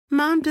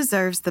Mom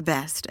deserves the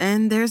best,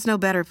 and there's no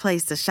better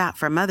place to shop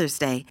for Mother's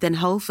Day than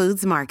Whole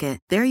Foods Market.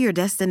 They're your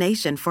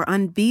destination for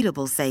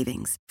unbeatable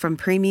savings, from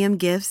premium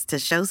gifts to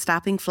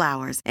show-stopping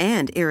flowers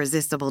and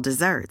irresistible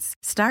desserts.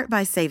 Start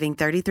by saving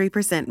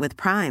 33% with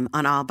Prime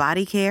on all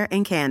body care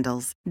and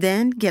candles.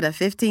 Then get a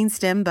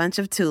 15-stem bunch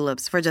of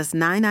tulips for just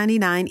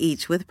 $9.99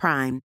 each with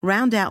Prime.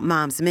 Round out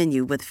Mom's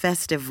menu with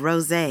festive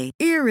rosé,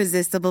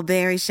 irresistible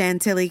berry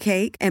chantilly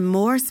cake, and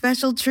more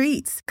special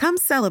treats. Come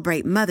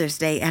celebrate Mother's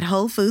Day at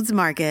Whole Foods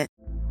Market.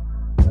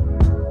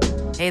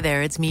 Hey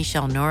there, it's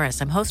Michelle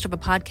Norris. I'm host of a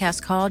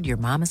podcast called Your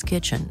Mama's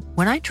Kitchen.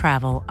 When I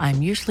travel,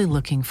 I'm usually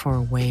looking for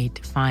a way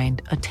to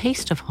find a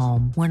taste of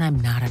home when I'm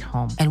not at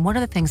home. And one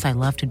of the things I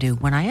love to do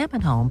when I am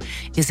at home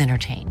is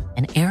entertain.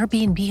 And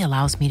Airbnb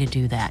allows me to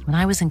do that. When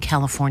I was in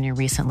California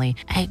recently,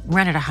 I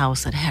rented a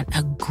house that had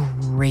a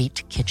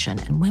great kitchen.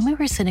 And when we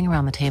were sitting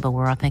around the table, we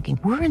were all thinking,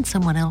 we're in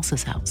someone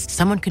else's house.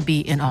 Someone could be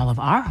in all of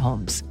our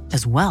homes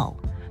as well.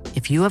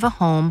 If you have a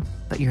home,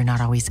 but you're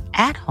not always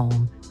at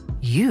home,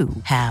 you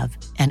have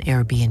an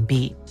Airbnb.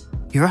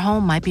 Your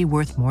home might be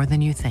worth more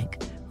than you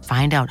think.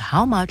 Find out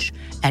how much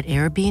at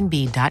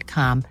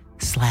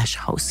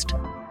airbnb.com/host.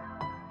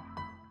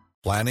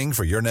 Planning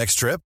for your next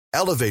trip?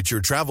 Elevate your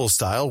travel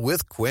style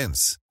with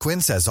Quince.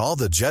 Quince has all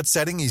the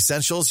jet-setting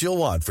essentials you'll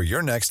want for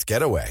your next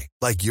getaway,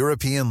 like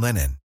European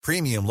linen,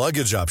 premium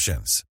luggage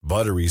options,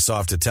 buttery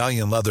soft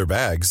Italian leather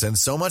bags, and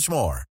so much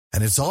more.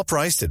 And it's all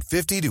priced at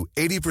 50 to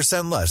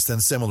 80% less than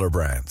similar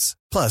brands.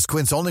 Plus,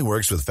 Quince only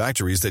works with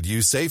factories that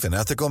use safe and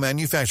ethical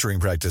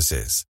manufacturing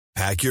practices.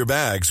 Pack your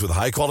bags with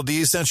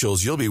high-quality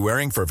essentials you'll be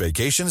wearing for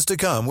vacations to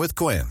come with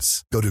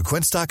Quince. Go to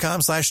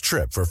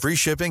quince.com/trip for free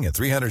shipping and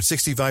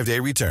 365-day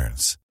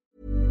returns.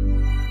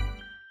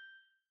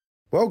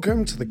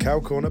 Welcome to the Cow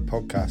Corner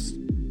podcast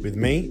with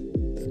me,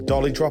 the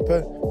Dolly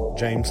Dropper,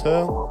 James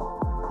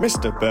Hurl,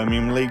 Mr.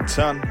 Birmingham League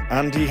Ton,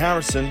 Andy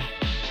Harrison,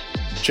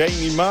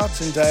 Jamie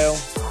Martindale,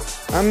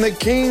 and the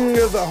king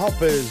of the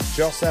hoppers,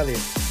 Joss Elliott,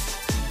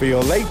 for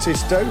your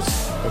latest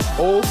dose of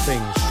all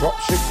things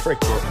Shropshire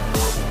cricket.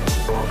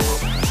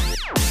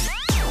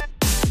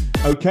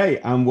 Okay,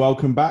 and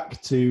welcome back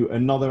to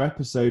another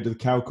episode of the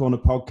Cow Corner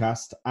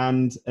podcast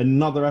and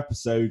another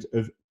episode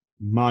of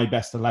My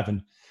Best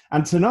 11.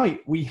 And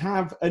tonight we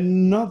have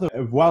another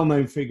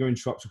well-known figure in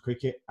Shropshire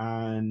cricket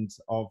and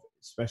of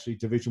especially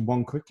Division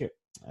 1 cricket.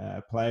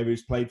 A player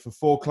who's played for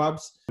 4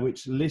 clubs,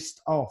 which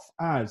list off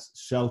as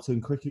Shelton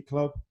Cricket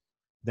Club,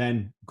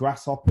 then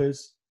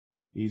Grasshoppers.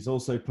 He's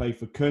also played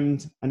for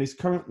Cund and is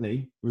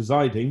currently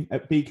residing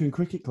at Beacon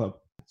Cricket Club,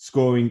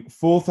 scoring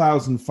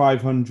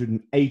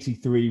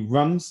 4,583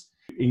 runs,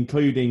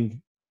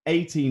 including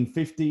 18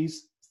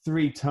 50s,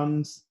 3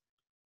 tons.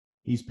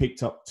 He's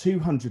picked up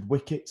 200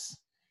 wickets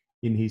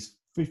in his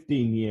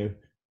 15-year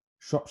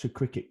Shropshire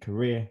cricket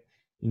career,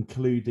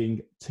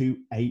 including 2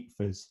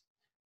 8-fers.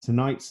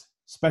 Tonight's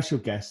special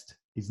guest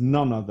is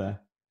none other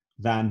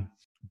than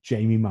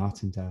Jamie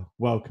Martindale.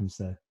 Welcome,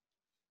 sir.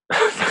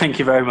 Thank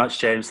you very much,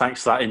 James.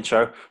 Thanks for that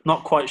intro.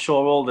 Not quite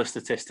sure all the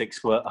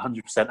statistics were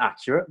 100%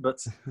 accurate, but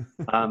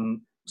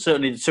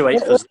certainly the 2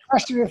 8-fers.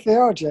 Question if they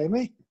are,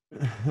 Jamie.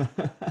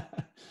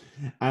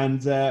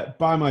 And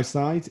by my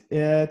side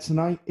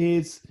tonight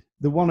is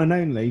the one and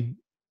only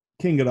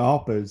king of the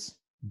hoppers,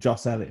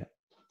 Joss Elliott.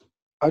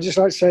 I'd just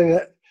like to say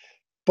that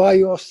by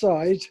your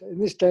side, in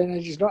this day and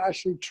age, is not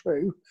actually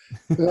true.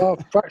 We are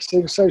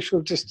practicing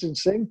social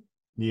distancing.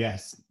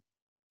 Yes.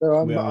 So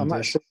I'm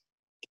actually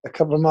a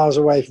couple of miles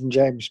away from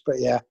James. But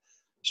yeah,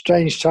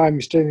 strange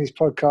times doing these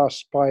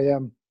podcasts by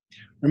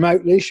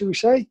remotely, should we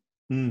say.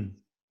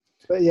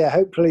 But yeah,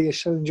 hopefully you're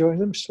still enjoying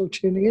them, still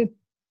tuning in.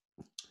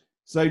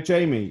 So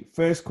Jamie,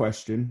 first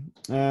question.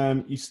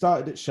 You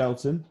started at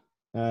Shelton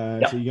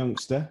as a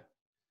youngster.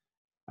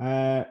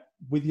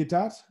 With your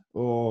dad,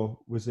 or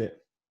was it?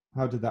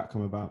 How did that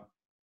come about?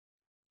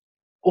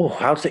 Oh,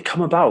 how did it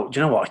come about? Do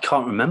you know what? I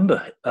can't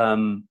remember.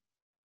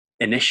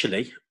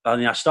 Initially, I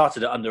mean, I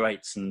started at under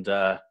 8s, and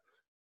I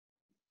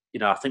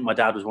think my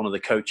dad was one of the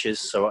coaches,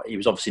 so he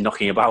was obviously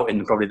knocking about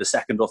in probably the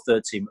 2nd or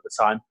 3rd team at the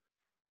time.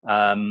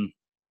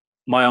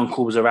 My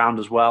uncle was around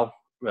as well,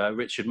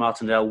 Richard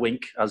Martindale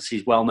Wink, as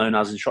he's well known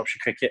as in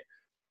Shropshire cricket.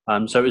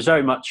 So it was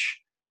very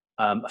much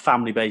a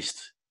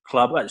family-based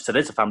club. Well, it still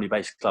is a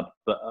family-based club,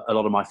 but a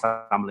lot of my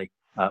family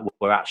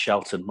were at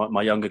Shelton.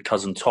 My younger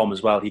cousin Tom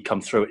as well, he come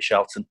through at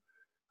Shelton,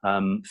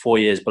 4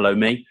 years below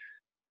me.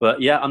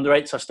 But yeah, under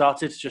 8s I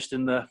started just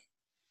in the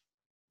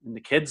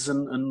kids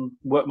and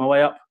worked my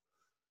way up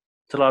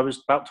till I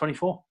was about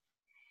 24.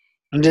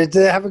 And did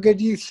they have a good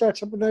youth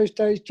setup in those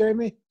days,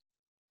 Jamie?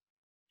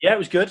 Yeah, it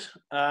was good.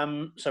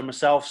 So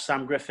myself,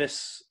 Sam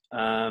Griffiths,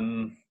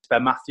 Ben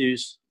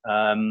Matthews.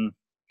 There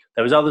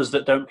was others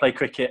that don't play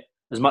cricket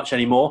as much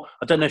anymore.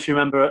 I don't know if you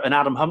remember an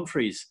Adam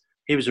Humphreys.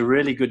 He was a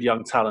really good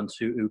young talent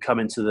who come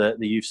into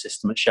the youth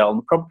system at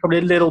Shelton, probably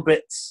a little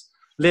bit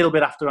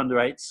after under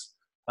 8s.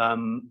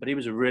 But he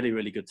was a really,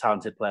 really good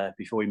talented player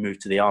before he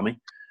moved to the army.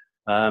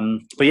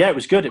 But yeah, it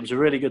was good. It was a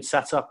really good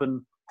setup.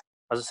 And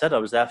as I said, I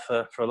was there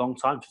for a long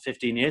time, for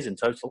 15 years in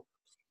total.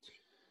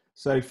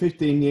 So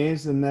 15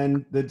 years, and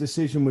then the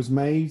decision was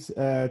made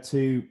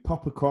to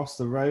pop across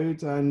the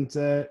road and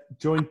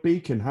join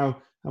Beacon. How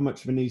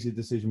much of an easy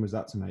decision was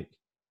that to make?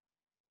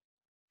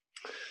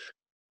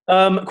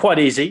 Quite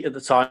easy at the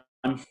time.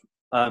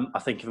 I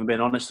think, if I'm being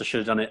honest, I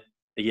should have done it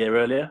a year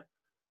earlier.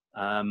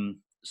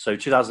 So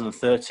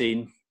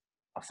 2013,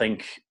 I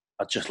think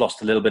I just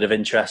lost a little bit of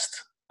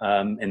interest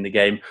in the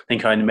game. I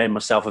think I only made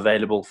myself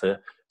available for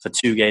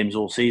 2 games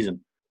all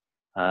season.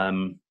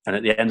 And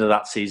at the end of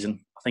that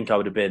season, I think I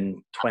would have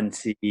been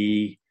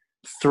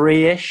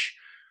 23-ish.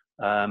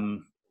 I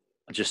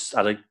just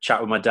had a chat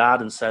with my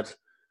dad and said,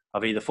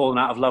 I've either fallen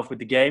out of love with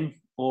the game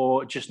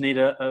or just need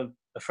a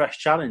fresh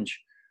challenge.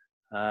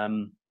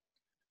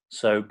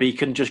 So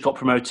Beacon just got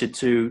promoted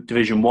to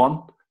Division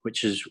 1,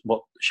 which is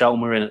what Shelton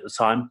were in at the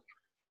time.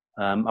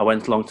 I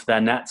went along to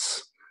their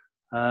nets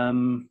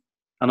and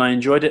I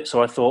enjoyed it.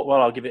 So I thought,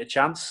 well, I'll give it a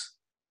chance.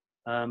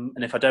 And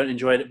if I don't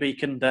enjoy it at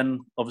Beacon, then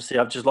obviously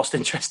I've just lost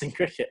interest in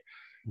cricket.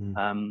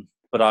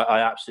 But I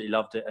absolutely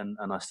loved it, and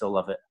I still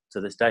love it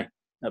to this day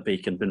at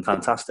Beacon. Been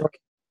fantastic.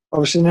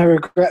 Obviously no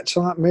regrets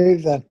on that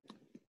move then?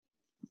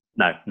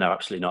 No,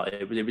 absolutely not.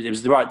 It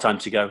was the right time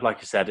to go. Like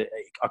I said,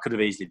 I could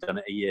have easily done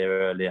it a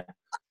year earlier.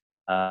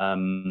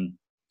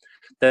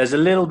 There's a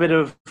little bit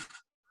of,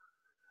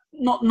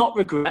 not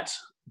regret,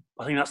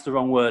 I think that's the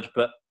wrong word,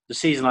 but the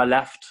season I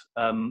left,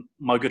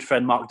 my good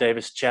friend Mark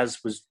Davis,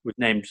 Ches, was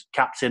named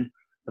captain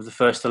of the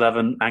first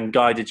 11 and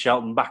guided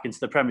Shelton back into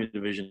the Premier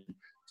Division.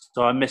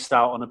 So I missed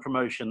out on a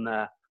promotion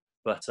there.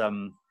 But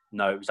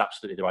no, it was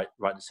absolutely the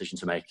right decision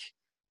to make.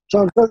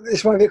 So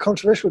this might be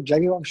controversial,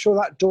 Jamie. I'm sure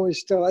that door is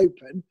still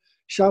open.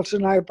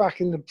 Shelton now back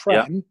in the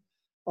Prem. Yeah.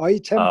 Are you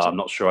tempted? I'm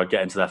not sure I'd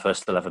get into their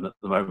first 11 at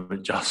the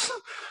moment, Joss.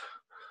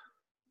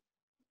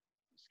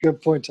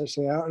 Good point,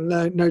 actually.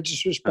 No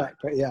disrespect,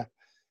 but yeah.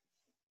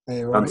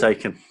 Right. I'm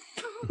taken.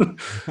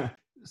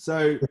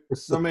 So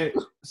something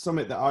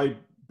that I'd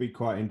be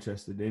quite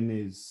interested in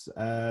is,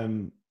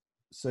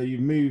 so you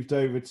moved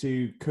over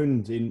to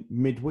Cund in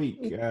midweek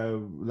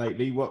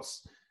lately.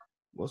 What's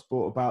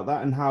brought about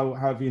that, and how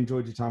have you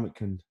enjoyed your time at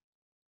Cund?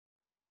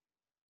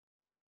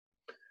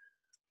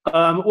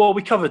 Well,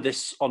 we covered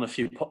this on a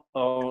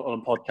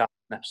podcast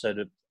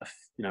episode a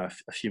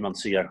few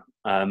months ago.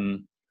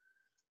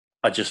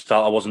 I just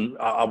felt I wasn't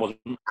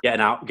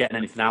getting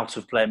anything out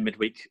of playing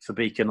midweek for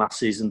Beacon last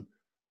season.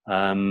 We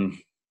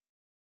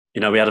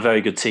had a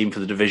very good team for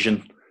the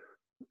division,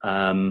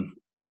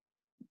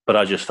 but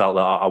I just felt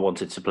that I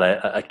wanted to play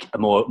a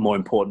more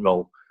important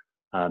role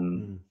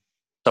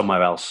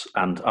somewhere else.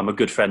 And I'm a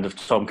good friend of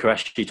Tom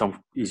Qureshi.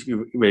 Tom is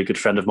a really good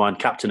friend of mine,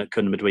 captain at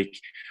Cund midweek.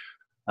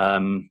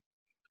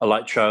 I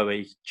like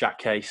Troy, Jack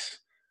Case.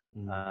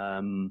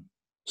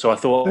 So I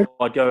thought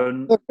I'd go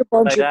and play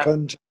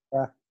there.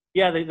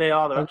 Yeah, they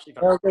are. They're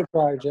absolutely fantastic. Very good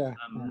pride, yeah.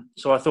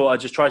 So I thought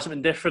I'd just try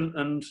something different.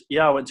 And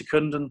yeah, I went to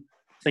Cund and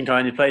I think I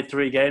only played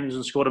 3 games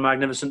and scored a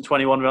magnificent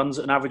 21 runs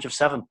at an average of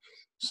 7.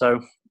 So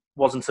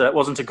wasn't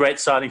a great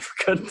signing for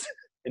Cund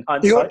in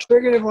hindsight. You got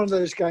triggered in one of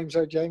those games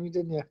though, Jamie,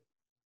 didn't you?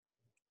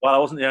 Well, I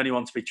wasn't the only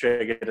one to be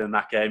triggered in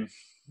that game.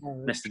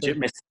 Mr.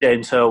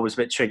 James Hurl was a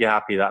bit trigger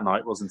happy that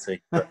night, wasn't he?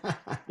 But,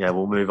 yeah,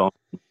 we'll move on.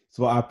 It's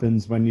what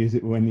happens when you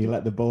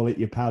let the ball hit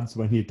your pads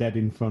when you're dead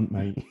in front,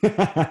 mate.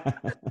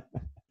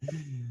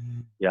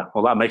 Yeah,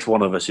 well, that makes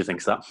one of us who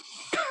thinks that.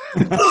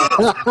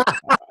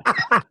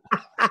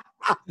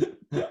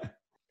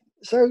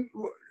 So,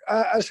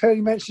 as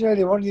Hurley mentioned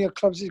earlier, one of your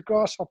clubs is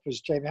Grasshoppers,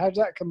 Jamie. How did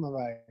that come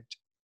around?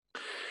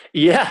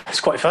 Yeah, it's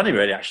quite funny,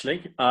 really,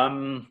 actually.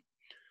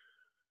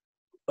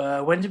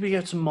 When did we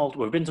go to Malta?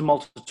 We've been to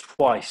Malta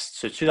twice.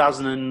 So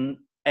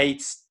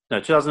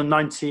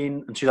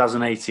 2019 and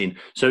 2018.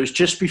 So it was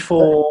just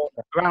before,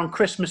 around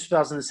Christmas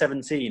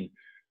 2017,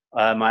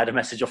 I had a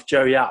message off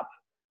Joe Yapp,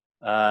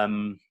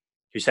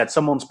 who said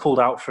someone's pulled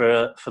out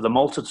for the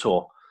Malta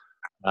tour.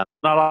 And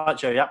I like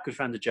Joe Yapp, good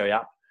friend of Joe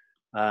Yapp.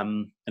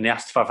 And he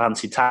asked if I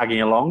fancied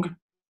tagging along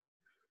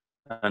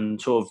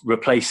and sort of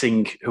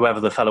replacing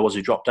whoever the fellow was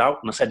who dropped out.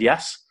 And I said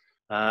yes.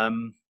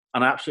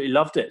 And I absolutely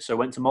loved it. So I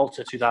went to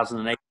Malta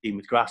 2018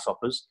 with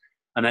Grasshoppers.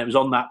 And it was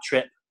on that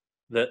trip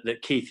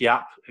that Keith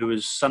Yapp, who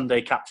was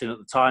Sunday captain at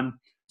the time,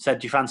 said,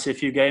 do you fancy a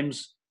few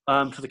games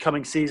for the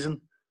coming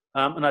season?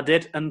 And I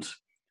did. And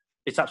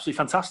it's absolutely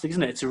fantastic,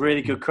 isn't it? It's a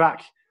really good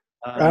crack.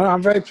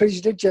 I'm very pleased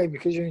you did, Jamie,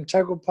 because you're an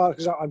integral part,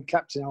 because I'm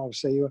captain,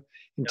 obviously. You're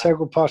an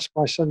integral part of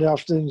my Sunday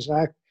afternoons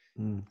now.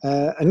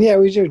 And yeah,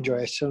 we do enjoy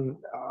it. So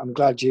I'm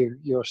glad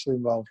you're still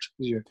involved.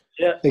 Yeah,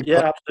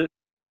 absolutely.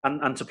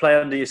 And to play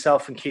under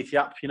yourself and Keith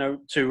Yapp, 2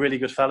 really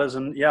good fellas.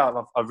 And yeah,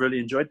 I've really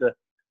enjoyed the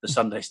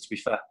Sundays, to be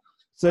fair.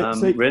 So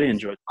really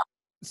enjoyed it.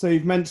 So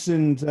you've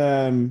mentioned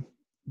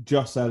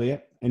Joss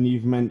Elliott and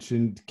you've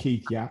mentioned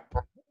Keith Yapp.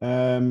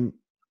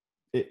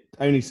 It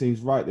only seems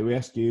right that we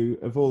ask you,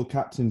 of all the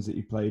captains that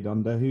you played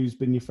under, who's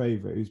been your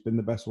favourite? Who's been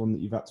the best one that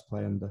you've had to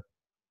play under?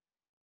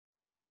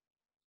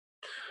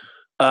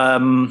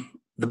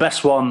 The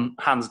best one,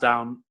 hands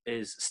down,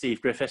 is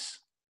Steve Griffiths.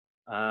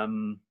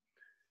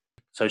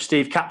 So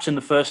Steve captained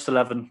the first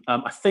 11,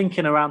 I think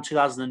in around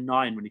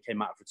 2009 when he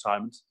came out of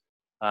retirement.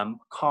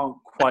 Can't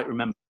quite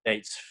remember the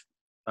dates,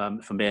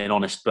 if I'm being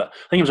honest, but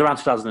I think it was around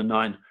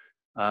 2009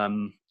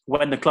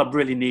 when the club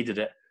really needed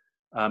it.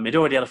 He'd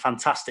already had a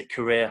fantastic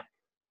career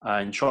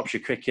in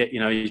Shropshire cricket. You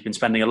know, he's been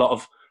spending a lot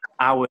of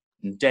hours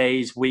and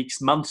days,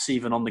 weeks, months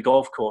even on the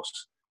golf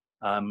course.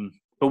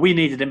 But we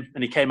needed him,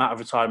 and he came out of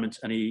retirement,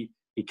 and he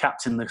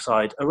captained the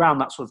side around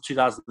that sort of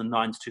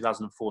 2009 to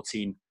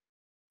 2014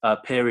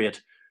 period.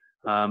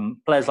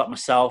 Players like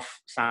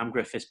myself, Sam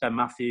Griffiths, Ben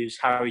Matthews,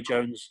 Harry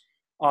Jones,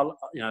 some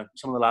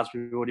of the lads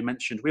we've already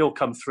mentioned, we all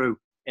come through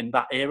in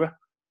that era,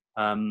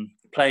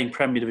 playing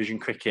Premier Division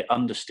cricket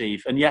under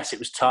Steve. And yes, it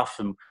was tough,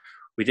 and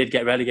we did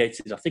get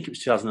relegated. I think it was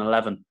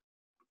 2011.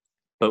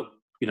 But,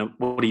 you know,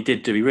 what he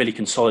did do, he really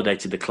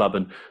consolidated the club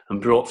and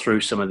brought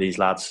through some of these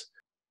lads.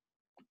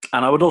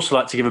 And I would also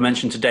like to give a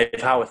mention to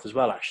Dave Howarth as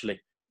well,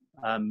 actually,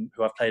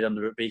 who I've played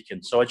under at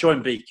Beacon. So I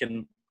joined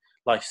Beacon,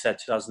 like I said,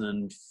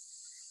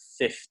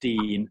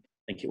 2015, I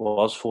think it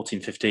was,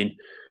 14-15,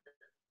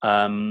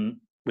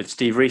 with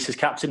Steve Reese as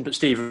captain. But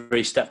Steve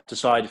Reese stepped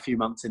aside a few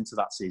months into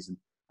that season.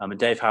 And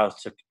Dave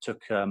Howarth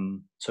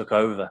took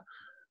over.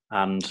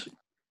 And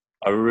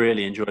I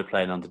really enjoyed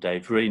playing under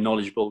Dave. Really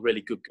knowledgeable,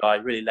 really good guy,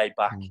 really laid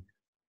back.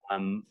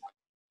 And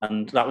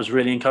that was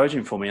really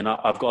encouraging for me. And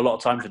I've got a lot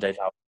of time for Dave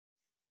Howarth.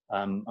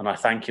 And I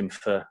thank him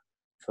for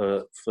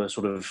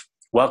sort of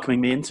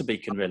welcoming me into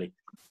Beacon, really.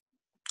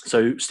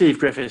 So Steve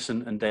Griffiths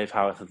and Dave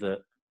Howarth are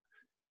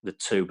the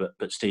two,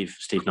 but Steve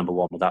number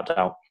one, without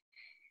doubt.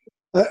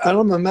 And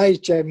I'm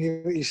amazed,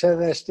 Jamie, you said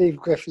there Steve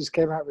Griffiths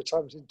came out of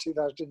retirement in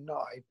 2009.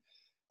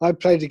 I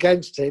played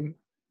against him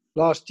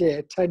last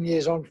year, 10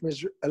 years on from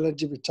his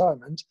alleged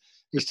retirement.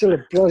 He's still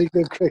a bloody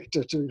good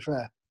cricketer, to be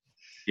fair.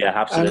 Yeah,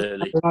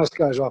 absolutely. And a nice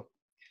guy as well.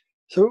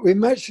 So we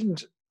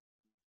mentioned,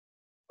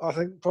 I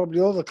think,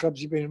 probably all the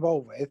clubs you've been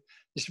involved with.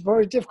 It's a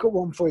very difficult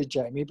one for you,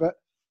 Jamie, but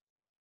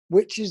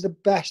which is the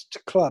best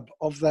club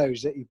of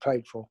those that you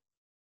played for?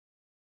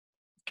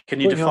 Can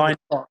you define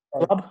club?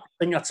 I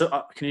think that's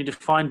can you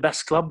define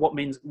best club? What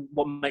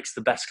makes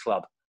the best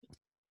club?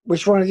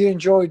 Which one have you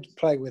enjoyed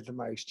playing with the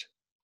most?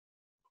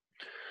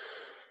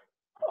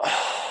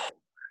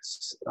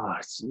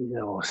 That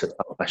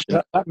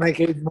make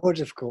it even more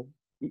difficult.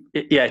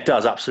 Yeah, it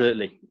does,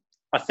 absolutely.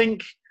 I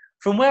think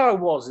from where I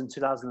was in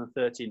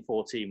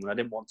 2013-14, when I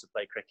didn't want to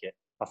play cricket,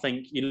 I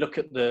think you look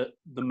at the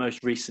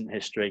most recent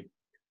history,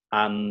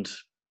 and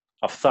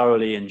I've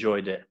thoroughly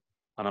enjoyed it,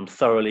 and I'm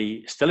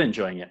thoroughly still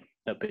enjoying it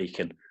at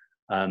Beacon.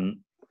 I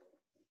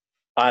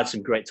had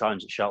some great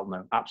times at Shelton,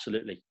 though,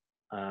 absolutely.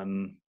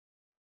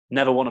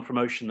 Never won a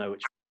promotion, though,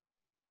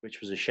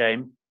 which was a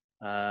shame.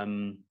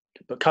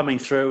 But coming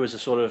through as a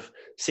sort of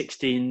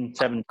 16,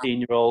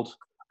 17-year-old,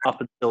 up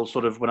until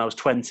sort of when I was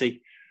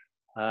 20,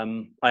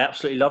 I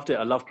absolutely loved it.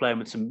 I love playing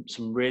with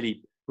some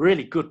really,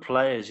 really good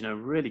players,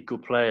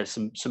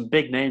 some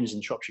big names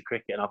in Shropshire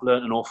cricket, and I've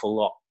learned an awful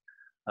lot.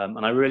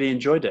 And I really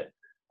enjoyed it.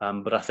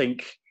 But I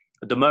think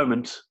at the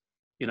moment,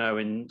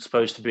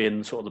 supposed to be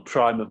in sort of the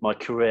prime of my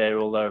career,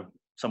 although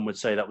some would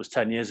say that was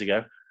 10 years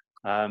ago,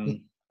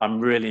 I'm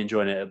really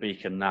enjoying it at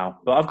Beacon now.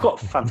 But I've got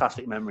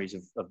fantastic memories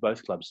of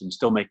both clubs, and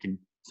still making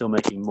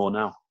more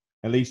now.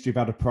 At least you've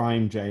had a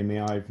prime, Jamie.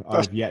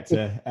 I've yet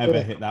to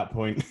ever hit that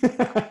point.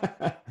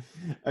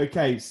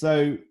 Okay,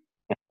 so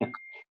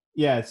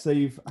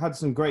you've had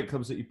some great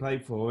clubs that you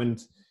played for,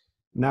 and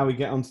now we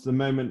get onto the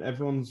moment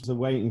everyone's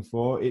waiting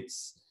for.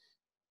 It's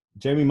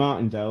Jamie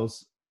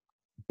Martindale's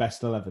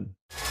best 11.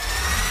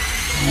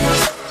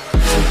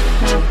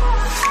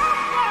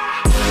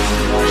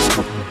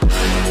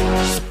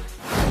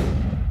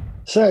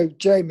 So,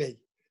 Jamie,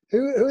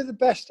 who are the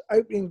best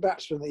opening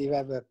batsmen that you've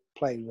ever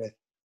played with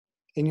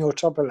in your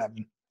top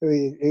 11? Who are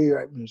your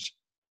openers?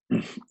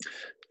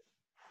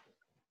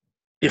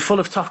 You're full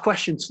of tough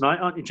questions tonight,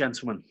 aren't you,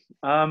 gentlemen?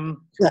 Two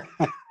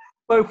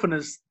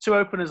openers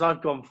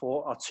I've gone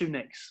for are two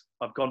Nicks.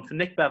 I've gone for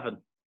Nick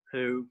Bevan,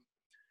 who,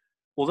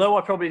 although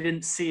I probably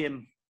didn't see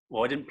him,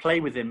 I didn't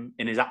play with him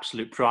in his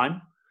absolute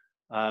prime,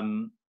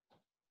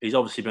 he's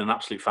obviously been an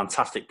absolute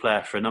fantastic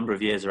player for a number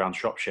of years around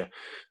Shropshire.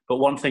 But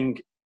one thing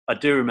I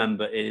do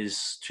remember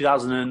is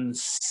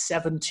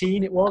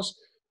 2017, it was,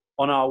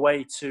 on our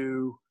way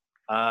to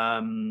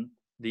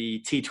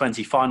the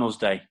T20 finals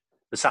day,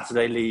 the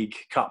Saturday League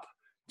Cup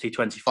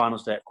T20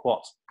 finals day at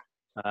Quat.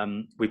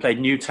 We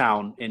played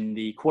Newtown in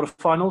the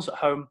quarterfinals at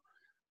home,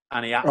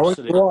 and he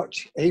absolutely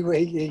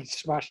he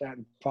smashed out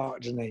in the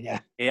park, didn't he? Yeah,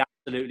 he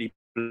absolutely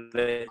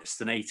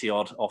blitzed an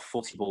 80-odd off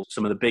 40 balls,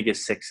 some of the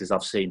biggest sixes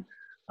I've seen.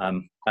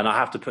 And I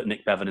have to put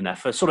Nick Bevan in there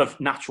for sort of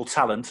natural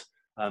talent.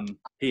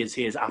 He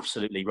is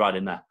absolutely right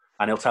in there,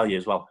 and he'll tell you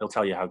as well. He'll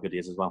tell you how good he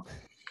is as well.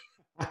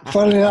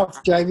 Funnily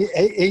enough, Jamie,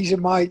 he's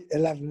in my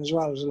 11 as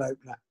well as an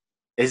opener.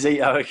 Is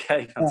he? Oh,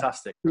 okay,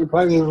 fantastic. You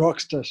play with a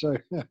rockster, so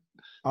yeah.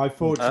 I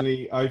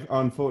unfortunately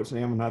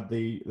haven't had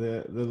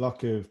the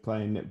luck of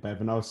playing Nick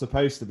Bevan. I was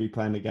supposed to be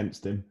playing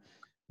against him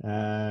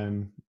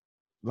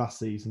last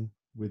season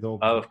with all.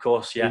 Oh, of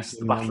course, yes,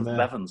 the Battle of the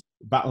Bevans.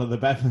 Battle of the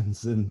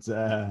Bevans, and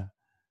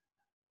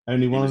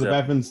only one of the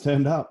Bevans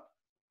turned up,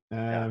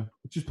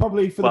 which is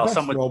probably for the best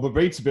for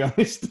Aubrey, to be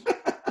honest.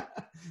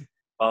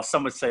 Well,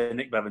 some would say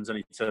Nick Bevan's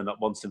only turned up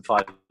once in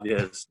 5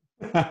 years.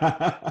 So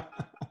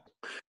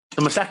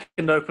my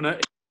second opener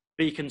is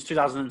Beacon's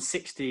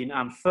 2016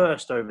 and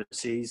first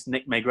overseas,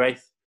 Nick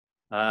Magrath.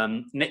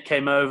 Nick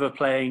came over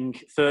playing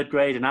third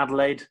grade in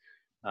Adelaide.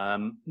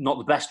 Not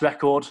the best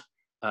record.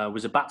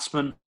 Was a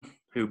batsman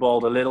who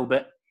bowled a little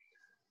bit.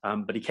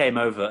 But he came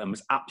over and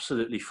was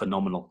absolutely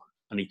phenomenal.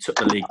 And he took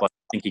the league by,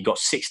 I think he got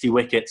 60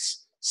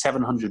 wickets,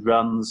 700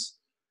 runs.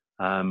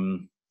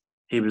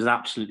 He was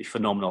absolutely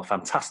phenomenal.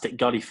 Fantastic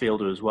gully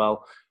fielder as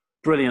well.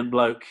 Brilliant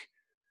bloke.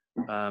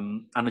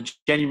 And a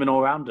genuine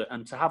all-rounder.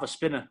 And to have a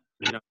spinner,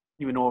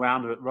 genuine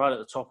all-rounder right at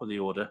the top of the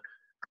order,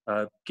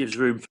 gives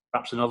room for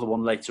perhaps another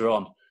one later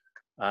on.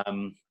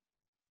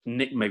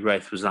 Nick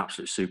Magrath was an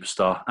absolute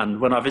superstar. And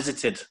when I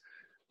visited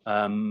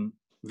him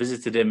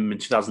in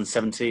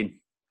 2017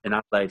 in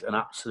Adelaide, and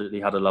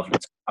absolutely had a lovely time,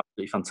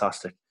 absolutely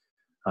fantastic.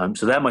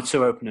 So they're my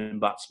two opening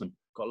batsmen.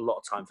 Got a lot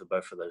of time for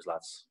both of those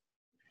lads.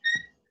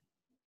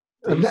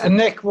 And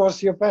Nick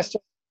was your best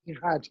you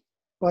had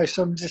by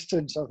some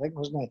distance, I think,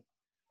 wasn't he?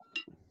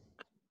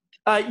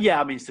 Yeah,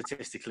 I mean,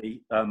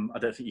 statistically, I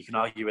don't think you can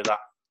argue with that.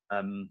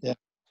 Yeah.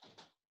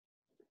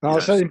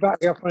 I'll certainly back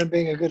you up on him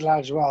being a good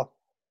lad as well.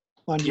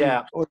 Mind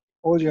yeah.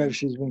 All the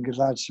overseas have been good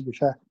lads, to be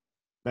fair.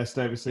 Best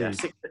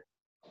overseas.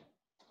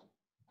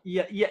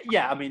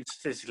 Yeah. I mean,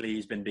 statistically,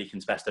 he's been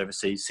Beacon's best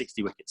overseas.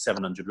 60 wickets,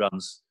 700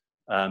 runs.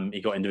 He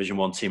got in Division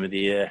 1 Team of the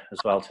Year as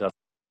well,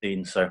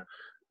 2015. So,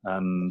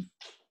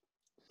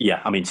 yeah,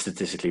 I mean,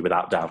 statistically,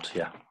 without doubt,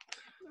 yeah.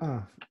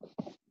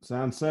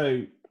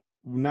 So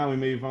now we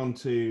move on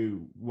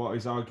to what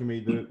is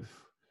arguably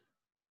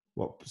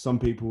what some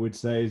people would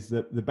say is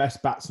the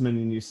best batsman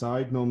in your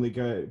side. Normally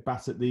go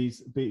bat at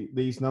these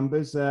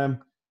numbers.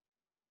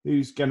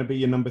 Who's going to be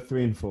your number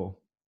 3 and 4?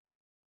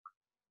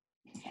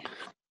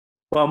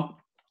 Well,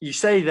 you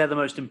say they're the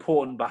most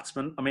important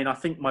batsmen. I mean, I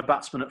think my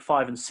batsmen at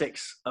 5 and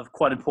 6 are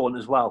quite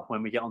important as well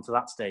when we get onto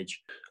that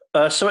stage.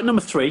 So at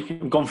number 3,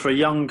 I've gone for a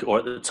young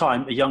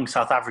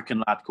South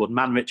African lad called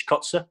Manrich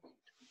Kotze.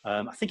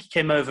 I think he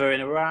came over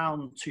in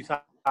around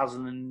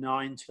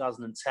 2009,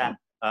 2010,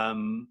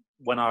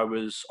 when I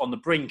was on the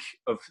brink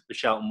of the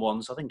Shelton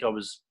Ones. I think I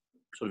was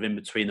sort of in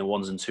between the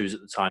 1s and 2s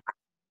at the time.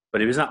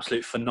 But he was an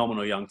absolute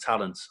phenomenal young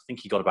talent. I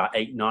think he got about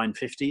 8, 9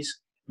 50s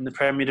in the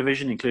Premier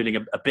Division, including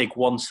a big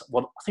I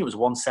think it was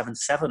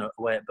 177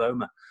 away at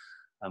Boma,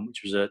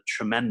 which was a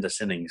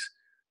tremendous innings.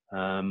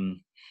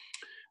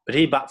 But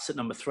he bats at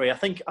number 3. I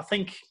think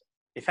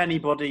if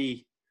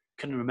anybody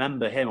can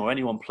remember him or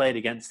anyone played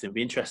against him, it'd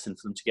be interesting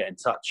for them to get in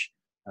touch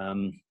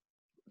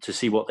to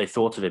see what they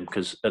thought of him,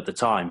 because at the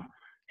time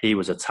he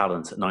was a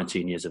talent at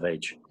 19 years of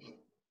age.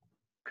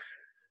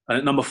 And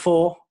at number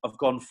 4, I've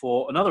gone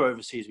for another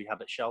overseas we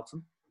had at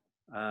Shelton,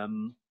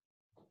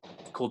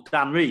 called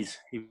Dan Rees.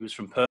 He was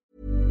from Perth.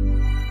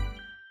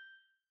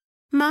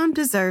 Mom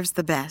deserves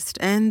the best,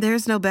 and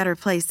there's no better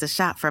place to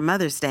shop for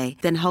Mother's Day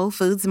than Whole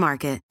Foods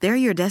Market. They're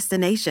your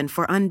destination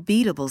for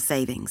unbeatable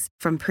savings,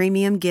 from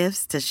premium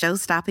gifts to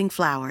show-stopping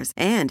flowers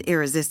and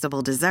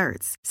irresistible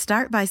desserts.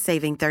 Start by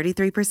saving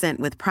 33%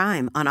 with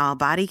Prime on all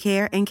body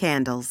care and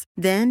candles.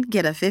 Then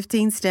get a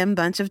 15-stem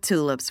bunch of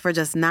tulips for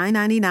just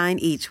 $9.99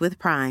 each with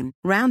Prime.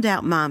 Round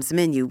out Mom's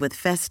menu with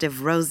festive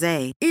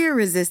rosé,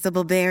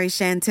 irresistible berry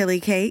chantilly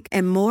cake,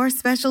 and more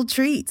special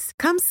treats.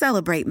 Come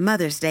celebrate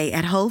Mother's Day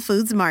at Whole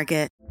Foods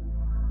Market.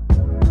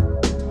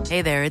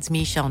 Hey there, it's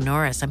Michelle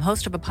Norris. I'm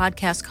host of a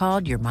podcast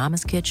called Your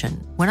Mama's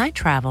Kitchen. When I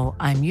travel,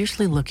 I'm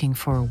usually looking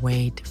for a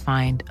way to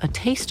find a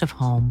taste of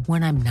home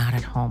when I'm not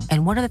at home.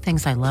 And one of the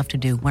things I love to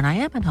do when I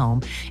am at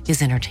home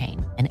is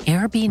entertain. And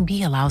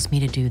Airbnb allows me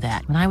to do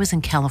that. When I was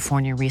in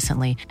California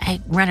recently, I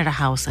rented a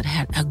house that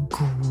had a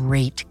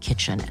great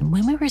kitchen. And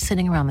when we were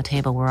sitting around the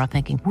table, we're all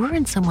thinking, we're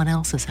in someone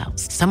else's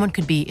house. Someone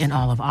could be in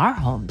all of our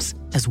homes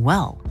as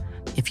well.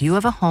 If you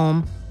have a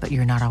home, but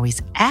you're not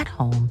always at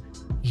home,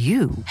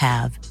 you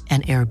have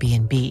an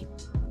Airbnb.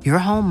 Your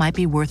home might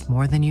be worth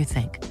more than you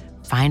think.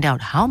 Find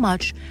out how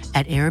much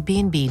at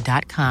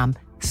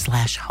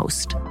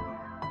airbnb.com/host.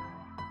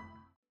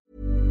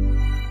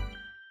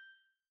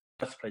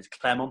 Plays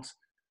Claremont.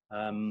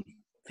 I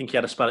think he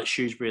had a spell at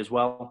Shrewsbury as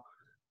well.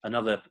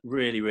 Another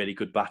really, really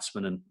good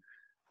batsman. And,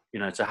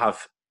 to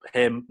have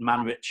him,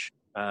 Manrich,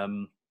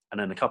 and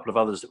then a couple of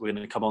others that we're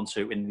going to come on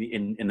to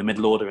in the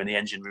middle order in the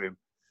engine room,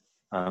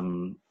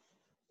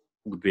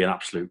 would be an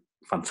absolute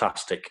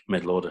fantastic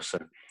middle order. So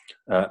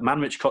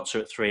Manrich Kotze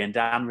at 3 and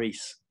Dan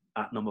Rees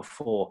at number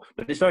 4.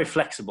 But it's very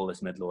flexible,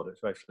 this middle order. It's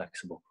very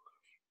flexible.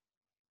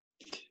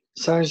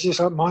 Sounds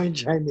just like mine,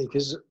 Jamie,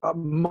 because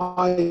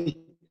my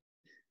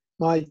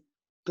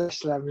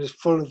best 11 is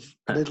full of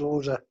middle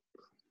order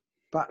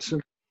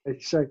batsmen.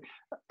 So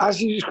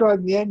as you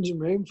described in the engine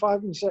room,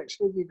 5 and 6,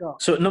 who have you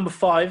got? So at number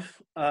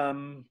 5,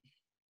 I've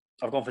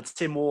gone for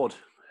Tim Ward,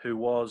 who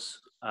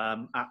was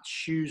at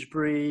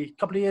Shrewsbury a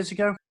couple of years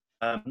ago.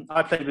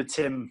 I played with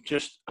Tim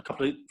just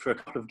for a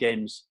couple of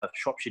games at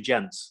Shropshire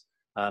Gents,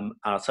 and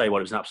I'll tell you what,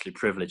 it was an absolute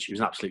privilege. He was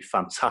an absolute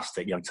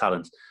fantastic young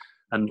talent,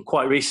 and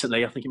quite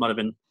recently, I think it might have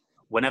been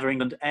whenever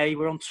England A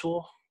were on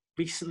tour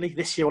recently,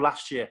 this year or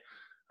last year,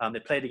 They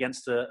played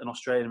against an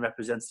Australian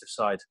representative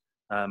side,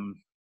 and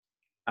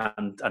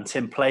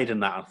Tim played in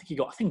that. I think he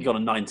got a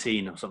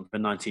 19 or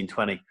something,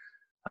 19-20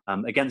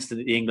 against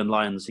the England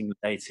Lions England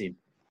A team,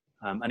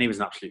 and he was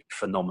an absolute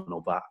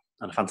phenomenal bat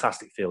and a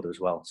fantastic fielder as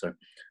well. So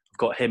I've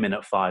got him in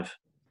at 5.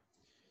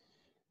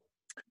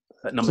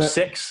 At number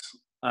 6.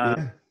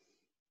 At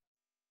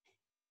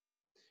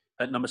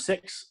number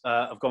 6,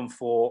 I've gone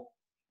for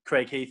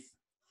Craig Heath.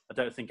 I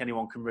don't think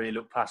anyone can really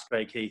look past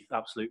Craig Heath.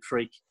 Absolute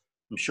freak.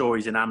 I'm sure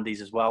he's in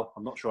Andy's as well.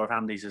 I'm not sure if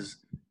Andy's has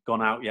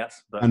gone out yet.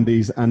 But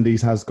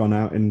Andy's has gone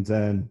out,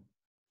 and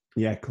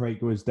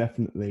Craig was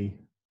definitely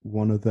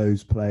one of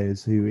those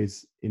players who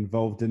is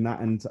involved in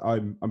that. And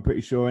I'm pretty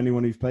sure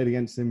anyone who's played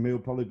against him will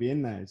probably be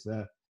in there. It's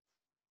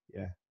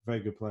very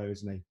good player,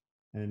 isn't he?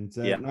 And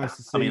nice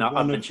to see. I mean,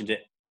 I've mentioned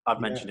it. I've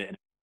mentioned it.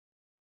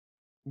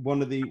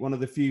 One of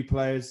the few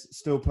players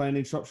still playing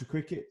in Shropshire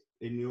cricket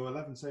in your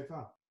 11 so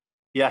far.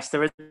 Yes,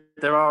 there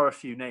are a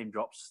few name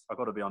drops. I've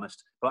got to be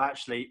honest, but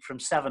actually from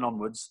 7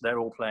 onwards, they're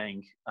all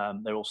playing.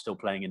 They're all still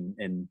playing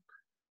in.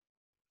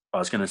 I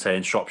was going to say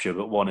in Shropshire,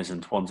 but one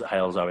isn't. One's at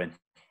Halesowen.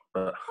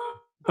 But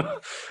oh,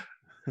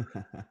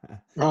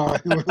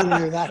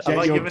 that.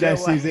 Get your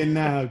guesses in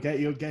now. Get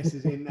your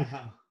guesses in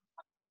now.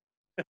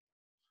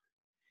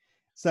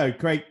 So,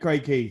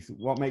 Craig Heath,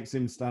 what makes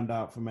him stand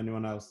out from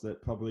anyone else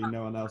that probably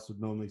no one else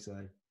would normally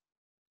say?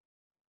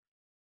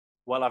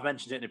 Well, I've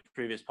mentioned it in a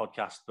previous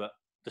podcast, but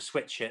the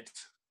switch hit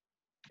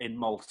in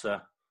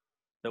Malta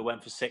that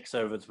went for 6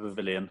 over the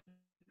pavilion,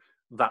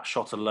 that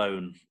shot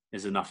alone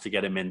is enough to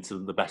get him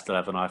into the best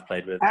 11 I've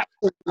played with.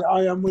 Absolutely.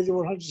 I am with you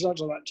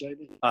 100% on that,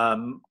 Jamie.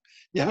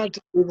 You had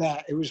to do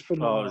that. It was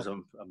phenomenal. Oh, it was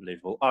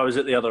unbelievable. I was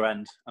at the other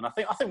end, and I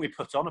think we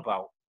put on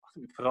about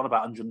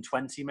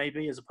 120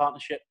 maybe as a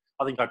partnership.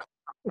 I think I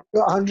got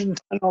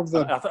 110 of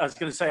them. I was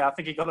going to say, I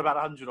think he got about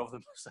 100 of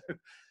them. So,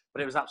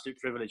 but it was an absolute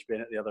privilege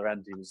being at the other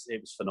end. It was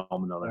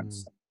phenomenal.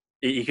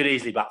 He could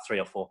easily bat 3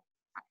 or 4.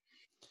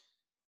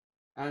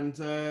 And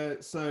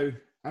so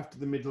after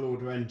the middle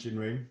order engine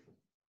room,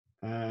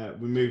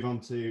 we move on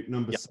to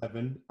number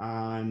 7,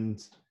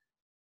 and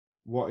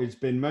what has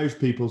been most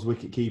people's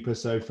wicket keeper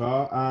so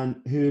far. And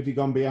who have you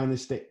gone behind the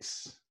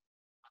sticks?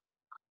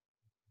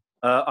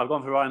 I've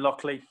gone for Ryan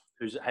Lockley,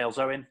 who's at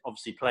Halesowen.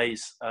 Obviously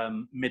plays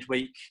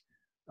midweek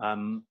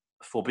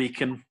for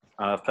Beacon.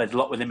 I've played a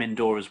lot with him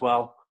indoor as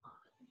well.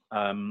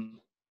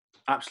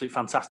 Absolute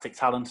fantastic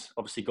talent.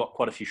 Obviously got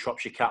quite a few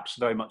Shropshire caps,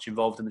 very much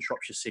involved in the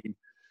Shropshire scene.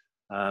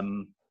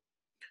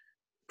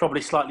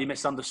 Probably slightly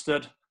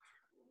misunderstood.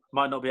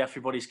 Might not be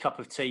everybody's cup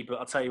of tea, but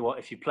I'll tell you what,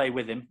 if you play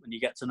with him and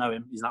you get to know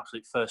him, he's an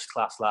absolute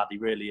first-class lad. He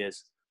really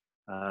is.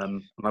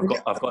 And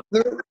I've got.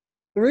 The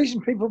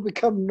reason people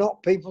become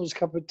not people's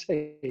cup of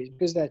tea is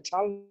because they're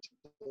talented,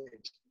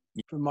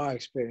 from my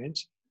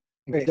experience.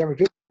 People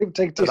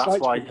take dislike that's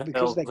why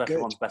because they're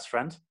everyone's good. best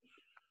friend.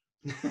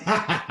 No,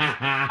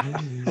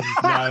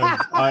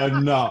 I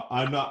am not.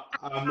 I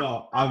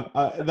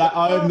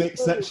am the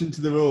exception to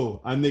the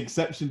rule. I'm the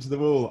exception to the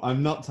rule.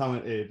 I'm not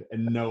talented,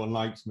 and no one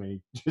likes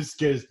me just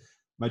because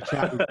my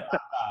chat is that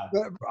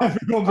bad.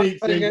 Everyone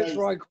beats me.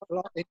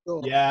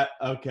 Yeah,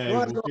 okay.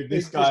 We'll give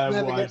this guy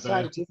a wide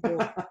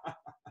berth.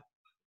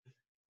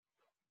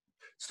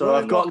 So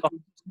I've got.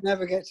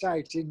 Never gets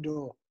out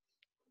indoor.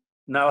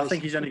 No, I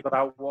think he's only got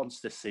out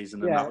once this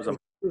season, and that was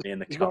in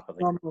the cup. I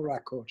think. Normal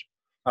record.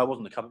 I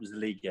wasn't the cup; it was the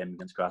league game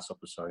against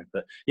Grasshoppers. Sorry,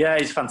 but yeah,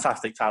 he's a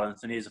fantastic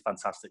talent, and he's a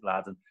fantastic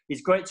lad, and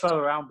he's great to have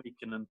around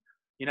Beacon. And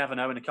you never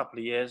know; in a couple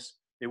of years,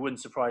 it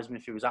wouldn't surprise me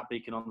if he was at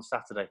Beacon on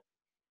Saturday.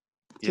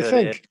 Do you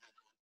think?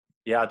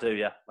 Yeah, I do.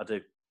 Yeah, I do.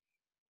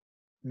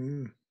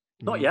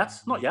 Not yet.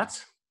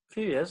 A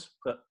few years,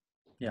 but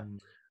yeah,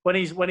 when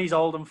he's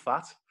old and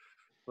fat,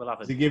 we'll have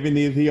it. Is he giving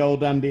the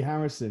old Andy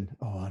Harrison?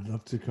 Oh, I'd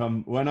love to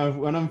come when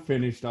I'm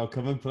finished. I'll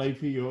come and play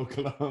for your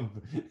club.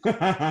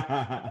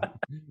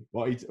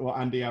 What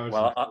Andy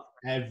Harrison?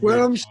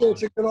 Well, I'm sure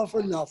to get off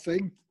for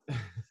nothing.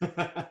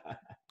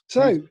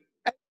 So,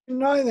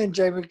 9 then,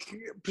 Jamie.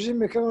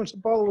 Presumably coming on to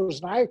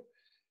bowlers now.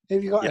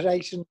 Have you got at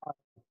 8 and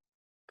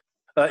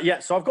 9? Yeah,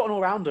 so I've got an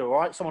all-rounder, all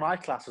right? Someone I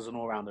class as an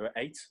all-rounder at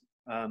 8.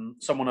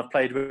 Someone I've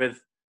played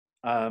with,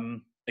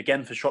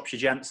 again, for Shropshire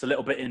Gents, a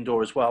little bit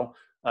indoor as well.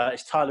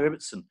 It's Tyler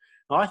Ibbotson.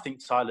 Now, I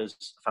think Tyler's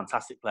a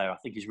fantastic player. I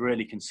think he's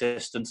really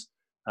consistent,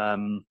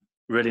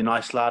 really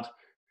nice lad.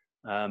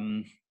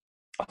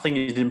 I think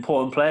he's an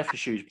important player for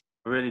Shrewsbury.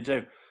 I really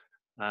do.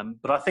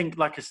 But I think,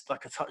 like I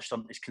touched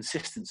on, his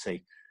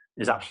consistency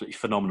is absolutely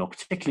phenomenal,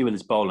 particularly with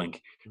his bowling.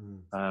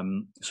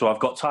 So I've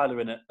got Tyler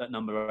in at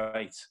number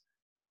 8.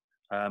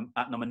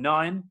 At number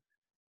 9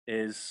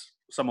 is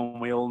someone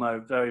we all know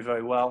very,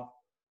 very well.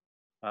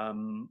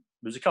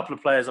 There's a couple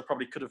of players I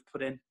probably could have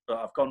put in, but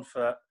I've gone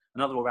for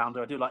another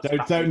all-rounder. I do like. No.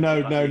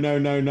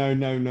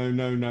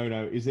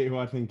 Is it who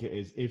I think it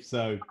is? If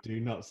so, do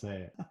not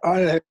say it.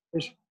 I know.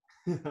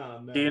 Oh,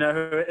 no. Do you know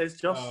who it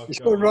is, Josh? He's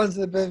got runs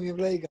in the Birmingham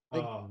League, I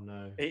think. Oh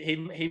no.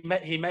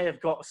 He may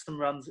have got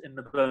some runs in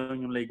the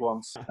Birmingham League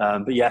once.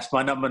 But yes,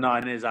 my number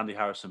 9 is Andy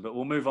Harrison. But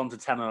we'll move on to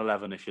 10 and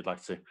 11 if you'd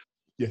like to.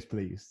 Yes,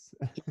 please.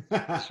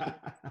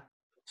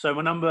 So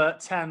my number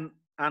 10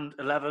 and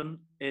 11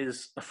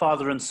 is a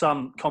father and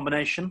son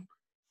combination.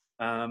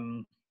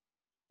 That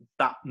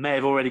may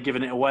have already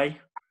given it away,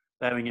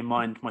 bearing in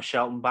mind my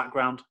Shelton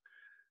background.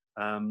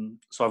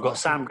 So I've got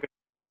Sam Griffiths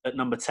at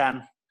number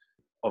 10.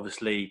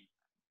 Obviously,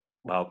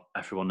 well,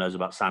 everyone knows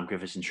about Sam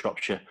Griffiths in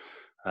Shropshire.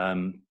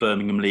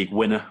 Birmingham League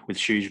winner with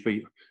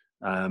Shrewsbury.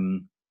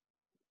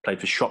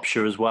 Played for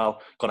Shropshire as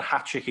well. Got a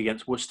hat-trick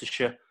against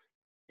Worcestershire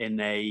in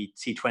a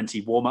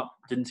T20 warm-up,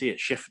 didn't he? At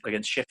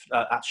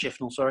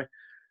Shifnal, sorry.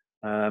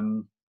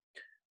 And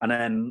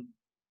then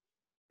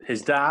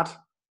his dad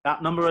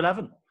at number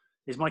 11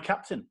 is my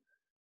captain.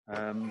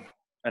 And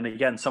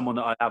again, someone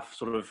that I have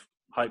sort of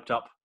hyped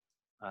up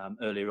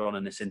earlier on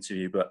in this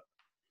interview, but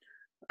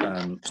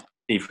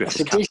Steve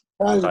Griffiths. It's a decent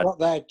tale you got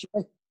there,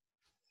 Jay.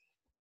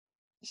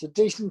 It's a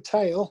decent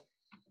tale.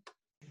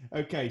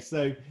 Okay,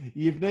 so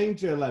you've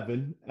named your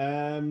 11,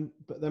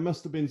 but there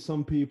must have been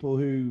some people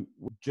who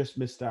just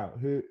missed out.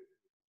 Who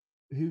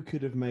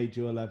could have made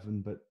your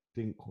 11 but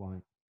didn't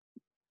quite?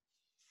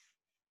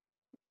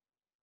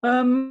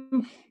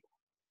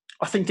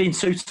 I think Dean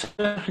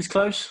Souter is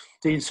close.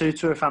 Dean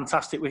Souter, a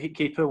fantastic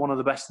wicketkeeper, one of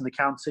the best in the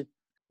county.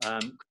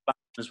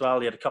 As well,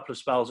 he had a couple of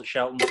spells at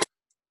Shelton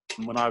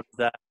when I was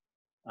there.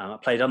 I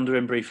played under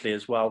him briefly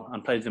as well,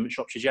 and played with him at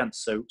Shropshire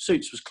Gents. So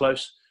Souts was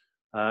close.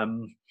 I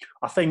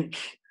think,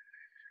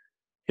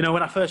 you know,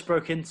 when I first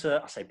broke into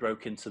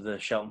the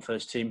Shelton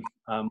first team,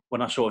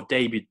 when I sort of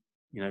debuted,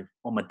 you know,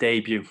 on my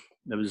debut,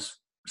 there was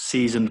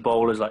seasoned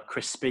bowlers like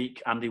Chris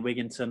Speake, Andy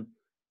Wigginton,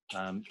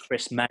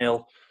 Chris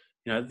Mail.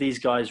 You know, these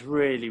guys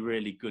really,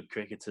 really good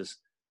cricketers.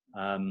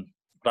 But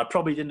I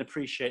probably didn't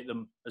appreciate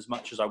them as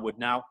much as I would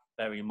now,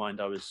 bearing in mind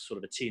I was sort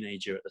of a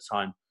teenager at the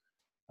time.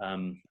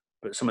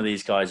 But some of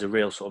these guys are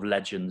real sort of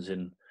legends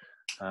in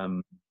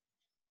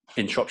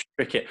Shropshire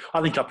cricket.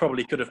 I think I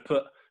probably could have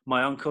put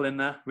my uncle in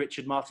there,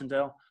 Richard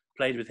Martindale.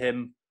 Played with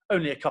him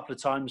only a couple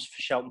of times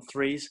for Shelton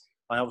Threes.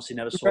 I obviously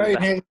never saw him.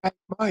 Very near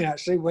mine,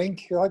 actually,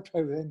 Wink. I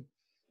played with him.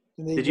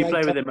 Did you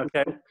play with him?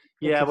 Okay.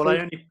 Yeah, well,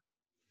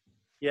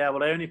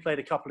 I only played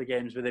a couple of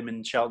games with him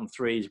in Shelton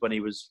Threes when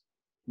he was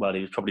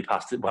probably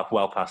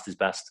well past his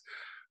best.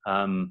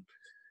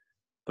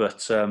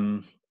 But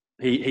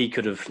he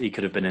could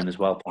have been in as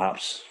well,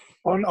 perhaps.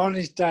 On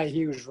his day,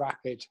 he was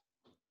rapid.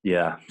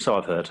 Yeah, so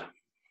I've heard.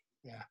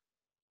 Yeah.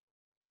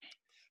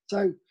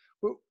 So,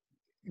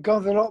 you've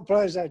gone with a lot of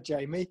players there,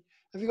 Jamie.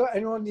 Have you got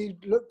anyone you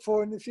look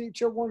for in the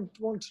future, want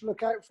to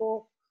look out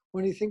for,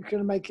 when you think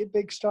going to make it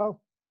big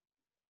style?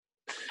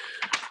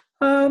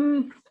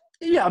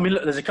 Yeah, I mean,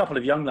 look, there's a couple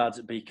of young lads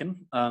at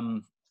Beacon,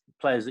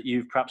 players that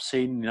you've perhaps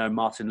seen, you know,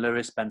 Martin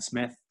Lewis, Ben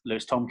Smith,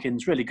 Lewis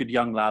Tompkins, really good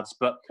young lads.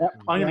 But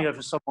I'm going to go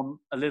for someone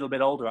a little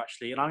bit older,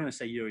 actually, and I'm going to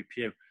say Yuri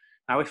Pugh.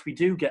 Now, if we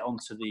do get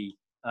onto the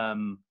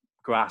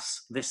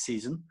grass this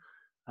season,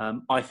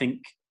 I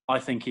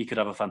think he could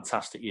have a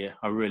fantastic year.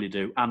 I really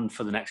do, and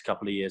for the next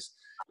couple of years.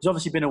 He's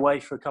obviously been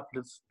away for a couple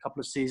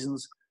of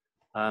seasons.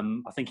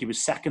 I think he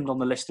was second on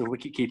the list of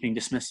wicket-keeping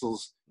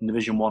dismissals in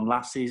Division 1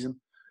 last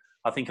season.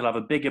 I think he'll have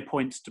a bigger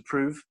point to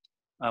prove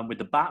with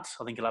the bat.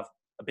 I think he'll have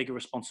a bigger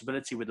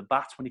responsibility with the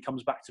bat when he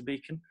comes back to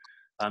Beacon.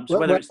 So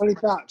where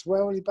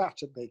will he bat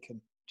at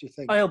Beacon, do you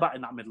think? He'll bat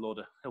in that middle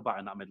order.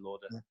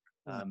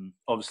 Yeah.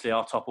 Obviously,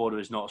 our top order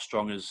is not as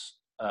strong as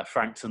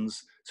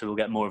Frankton's, so he'll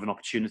get more of an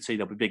opportunity.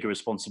 There'll be bigger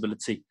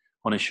responsibility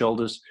on his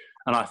shoulders,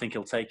 and I think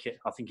he'll take it.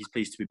 I think he's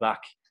pleased to be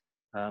back.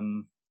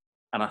 And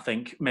I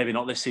think maybe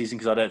not this season,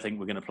 because I don't think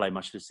we're going to play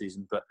much this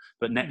season, but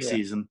next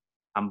season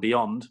and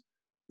beyond,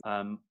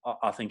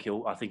 I think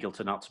he'll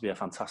turn out to be a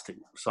fantastic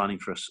signing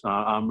for us.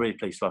 I'm really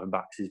pleased to have him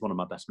back, because he's one of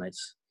my best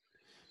mates.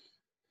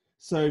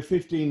 So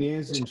 15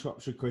 years in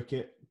Shropshire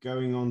cricket,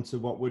 going on to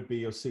what would be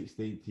your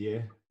 16th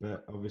year,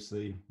 but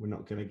obviously we're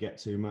not going to get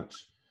too much.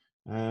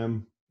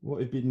 What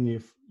have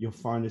been your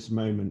finest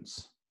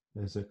moments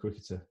as a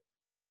cricketer?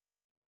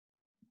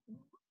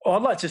 Well,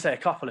 I'd like to say a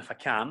couple if I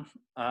can.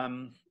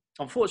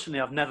 Unfortunately,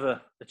 I've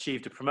never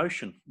achieved a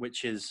promotion,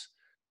 which is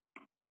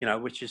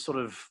sort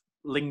of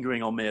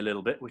lingering on me a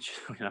little bit, which,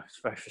 you know, it's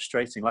very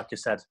frustrating. Like I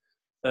said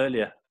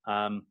earlier,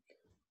 I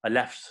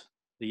left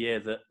the year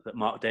that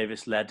Mark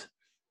Davis led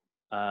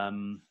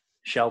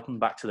Shelton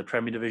back to the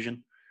Premier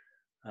Division.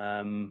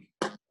 I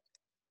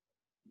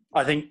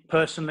think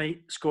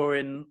personally,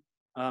 scoring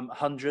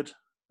 100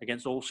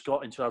 against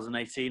Allscott in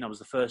 2018, I was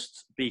the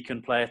first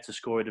Beacon player to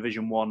score a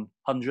Division 1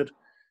 100.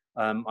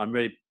 I'm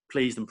really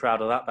pleased and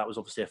proud of that. That was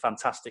obviously a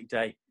fantastic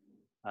day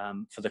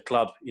for the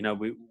club. You know,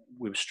 we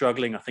were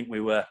struggling. I think we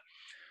were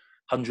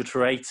 100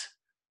 for 8.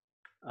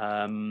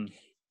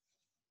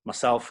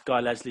 Myself, Guy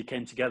Leslie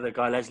came together.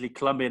 Guy Leslie,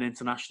 Colombian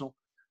international.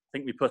 I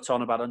think we put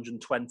on about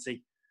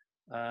 120.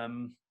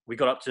 We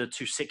got up to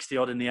 260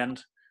 odd in the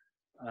end.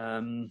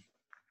 And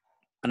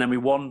then we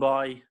won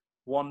by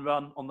 1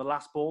 run on the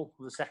last ball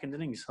of the second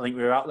innings. I think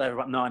we were out there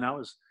about 9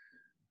 hours.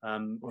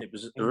 It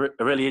was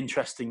a really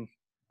interesting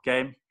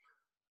game,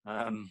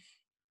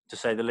 to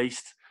say the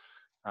least.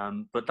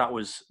 But that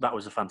was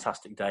a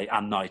fantastic day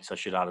and night, I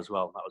should add as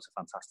well. That was a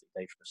fantastic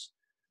day for us.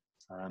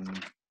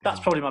 That's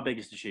probably my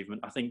biggest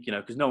achievement. I think,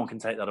 because no one can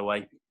take that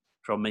away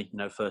from me.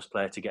 First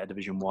player to get a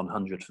Division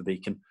 100 for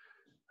Beacon.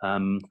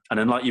 And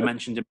then, like you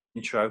mentioned in the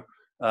intro,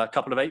 a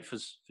couple of 8 for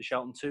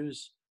Shelton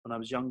 2s when I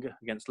was younger,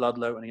 against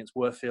Ludlow and against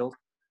Worfield.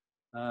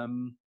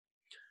 And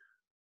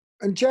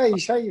Jay, you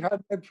say you've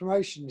had no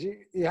promotions.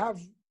 You have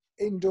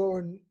indoor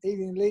and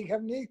evening league,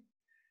 haven't you?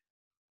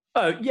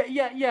 Oh,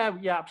 yeah,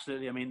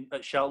 absolutely. I mean,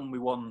 at Shelton, we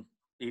won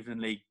evening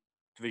league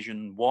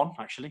Division 1,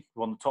 actually. We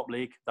won the top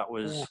league. That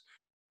was,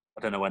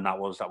 I don't know when that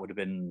was. That would have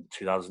been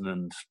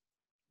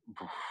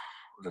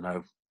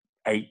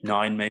 2008,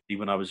 9 maybe,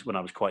 when I was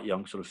quite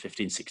young, sort of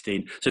 15,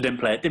 16. So didn't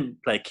play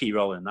a key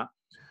role in that.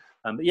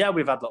 But yeah,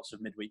 we've had lots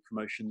of midweek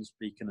promotions,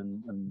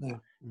 Beacon and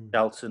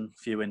Shelton, a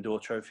few indoor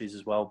trophies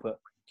as well. But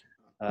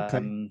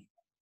okay.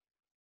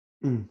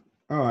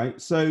 All right.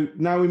 So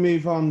now we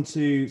move on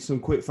to some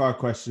quick fire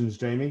questions,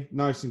 Jamie.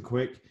 Nice and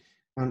quick.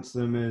 Answer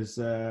them as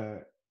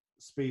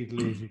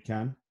speedily as you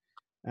can.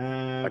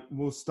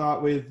 We'll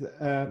start with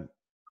the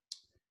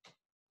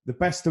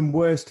best and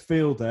worst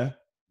fielder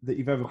that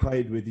you've ever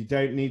played with. You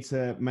don't need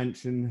to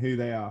mention who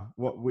they are.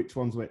 Which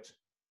one's which?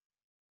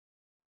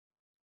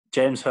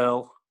 James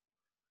Hurl,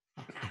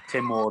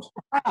 Tim Ward.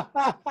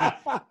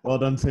 Well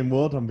done, Tim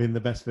Ward, on being the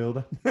best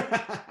fielder.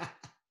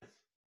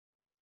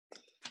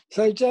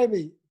 So,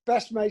 Jamie,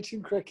 best mate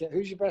in cricket.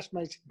 Who's your best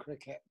mate in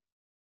cricket?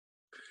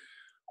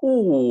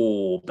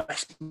 Oh,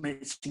 best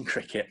mates in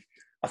cricket.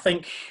 I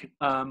think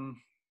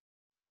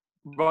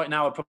right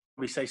now I'd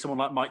probably say someone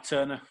like Mike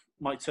Turner.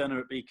 Mike Turner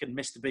at Beacon,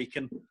 Mr.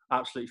 Beacon,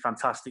 absolutely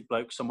fantastic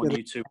bloke, someone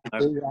you two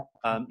know.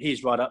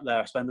 He's right up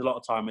there. I spend a lot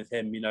of time with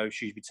him,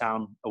 Shrewsbury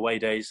Town away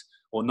days,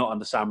 or not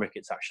under Sam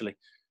Ricketts, actually.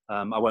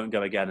 I won't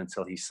go again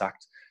until he's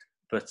sacked.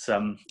 But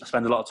I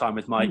spend a lot of time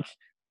with Mike.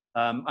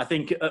 I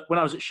think when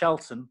I was at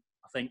Shelton,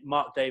 I think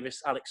Mark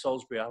Davis, Alex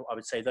Salisbury, I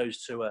would say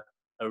those two are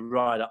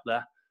right up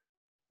there.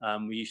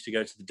 We used to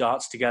go to the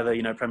darts together,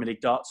 Premier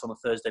League darts on a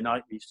Thursday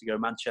night. We used to go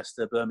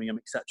Manchester, Birmingham,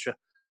 etc.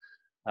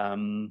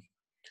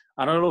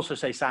 And I'd also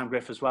say Sam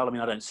Griff as well. I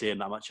mean, I don't see him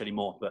that much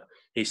anymore, but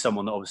he's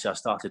someone that obviously I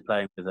started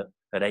playing with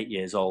at 8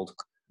 years old,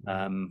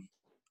 and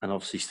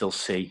obviously still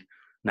see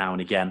now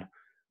and again.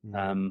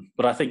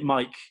 But I think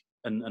Mike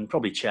and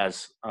probably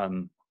Ches are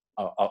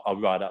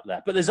right up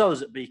there. But there's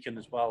others at Beacon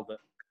as well that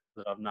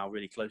I'm now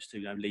really close to.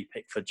 Lee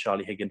Pickford,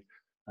 Charlie Higgin,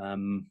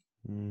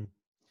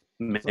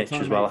 Mitch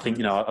as well. I think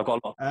I've got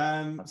a lot.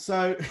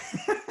 So,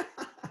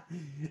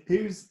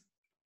 who's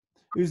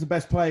the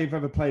best player you've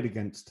ever played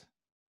against?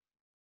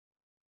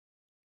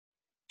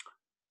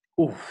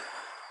 Oh,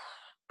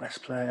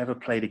 best player ever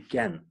played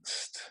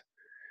against.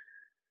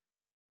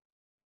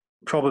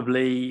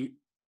 Probably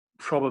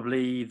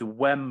the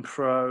Wem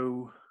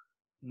Pro,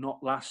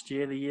 not last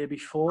year, the year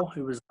before.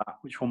 Who was that?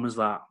 Which one was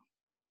that?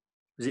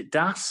 Was it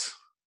Das?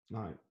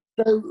 No.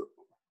 So,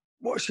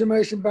 what's your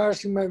most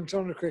embarrassing moment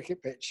on a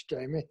cricket pitch,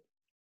 Jamie?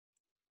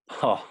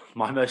 Oh,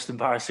 my most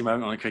embarrassing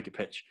moment on a cricket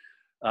pitch.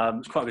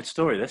 It's quite a good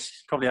story,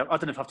 this. Probably, I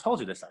don't know if I've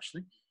told you this,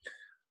 actually.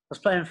 I was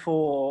playing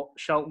for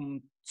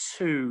Shelton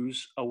 2s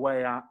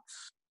away at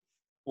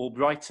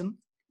Albrighton.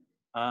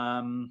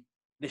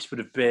 This would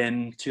have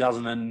been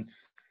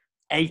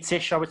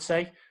 2008-ish, I would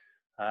say.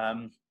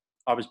 I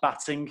was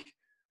batting.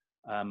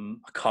 I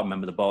can't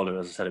remember the bowler.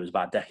 As I said, it was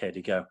about a decade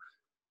ago.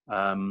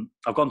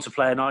 I've gone to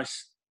play a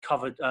nice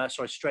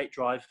straight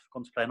drive. I've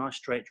gone to play a nice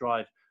straight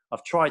drive.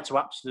 I've tried to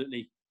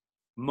absolutely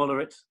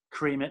muller it,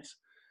 cream it.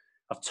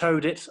 I've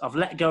towed it. I've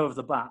let go of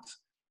the bat.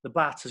 The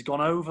bat has gone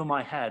over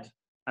my head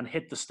and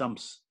hit the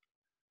stumps.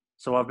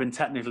 So I've been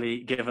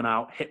technically given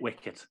out hit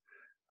wicket.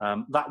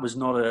 That was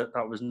not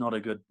a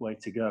good way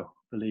to go,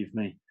 believe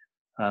me.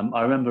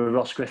 I remember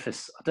Ross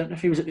Griffiths. I don't know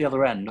if he was at the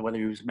other end or whether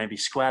he was maybe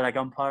square leg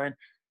umpiring.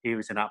 He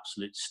was in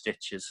absolute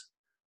stitches.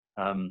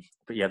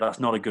 But yeah, that's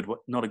not a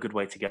good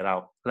way to get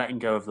out. Letting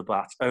go of the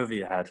bat over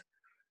your head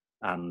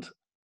and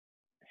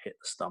hit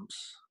the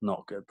stumps.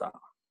 Not good. That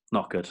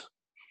not good.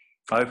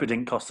 I hope it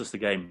didn't cost us the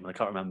game. I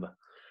can't remember.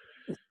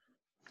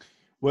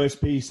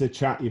 Worst piece of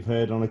chat you've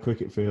heard on a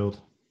cricket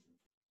field?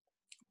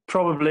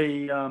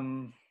 Probably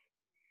one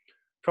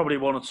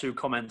or two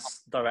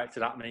comments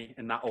directed at me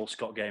in that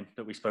Allscott game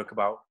that we spoke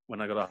about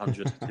when I got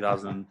 100,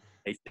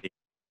 2018.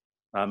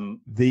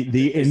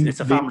 The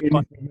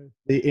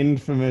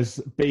infamous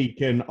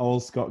Beacon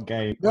Allscott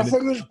game.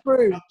 Nothing was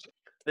proved.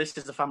 This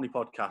is a family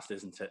podcast,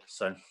 isn't it?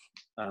 So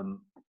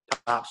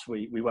perhaps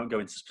we won't go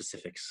into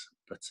specifics.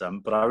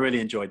 But I really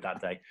enjoyed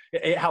that day.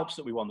 It helps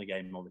that we won the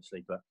game,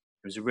 obviously, but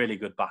it was a really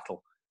good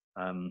battle,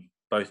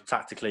 both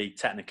tactically,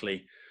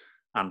 technically,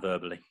 and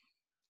verbally.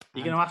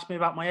 You're going to ask me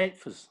about my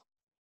 8thers?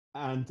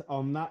 And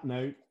on that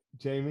note,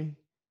 Jamie,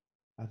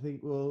 I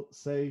think we'll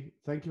say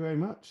thank you very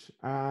much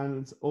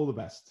and all the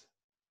best.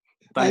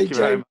 Thank you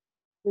very much.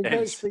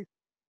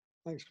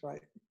 Thanks,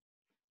 mate.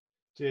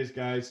 Cheers,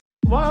 guys.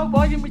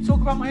 Why didn't we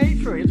talk about my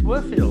 8-3? It's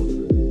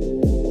Worfield.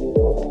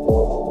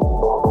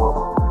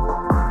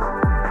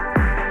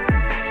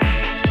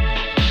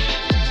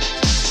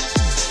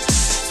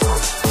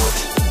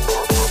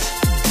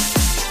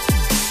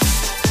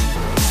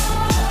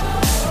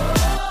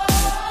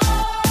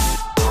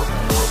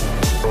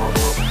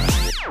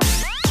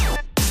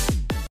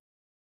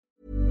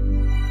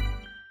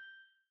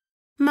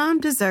 Mom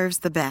deserves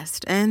the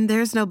best, and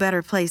there's no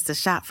better place to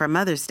shop for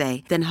Mother's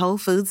Day than Whole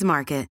Foods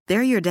Market.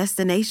 They're your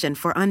destination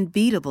for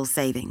unbeatable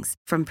savings,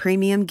 from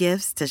premium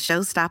gifts to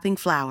show-stopping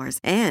flowers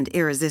and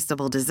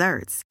irresistible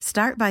desserts.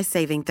 Start by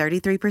saving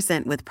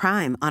 33% with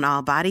Prime on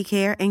all body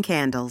care and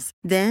candles.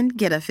 Then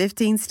get a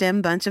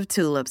 15-stem bunch of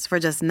tulips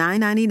for just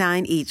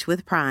 $9.99 each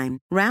with Prime.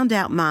 Round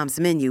out Mom's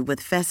menu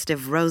with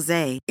festive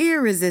rosé,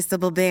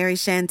 irresistible berry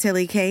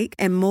chantilly cake,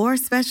 and more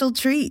special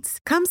treats.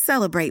 Come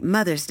celebrate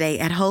Mother's Day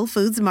at Whole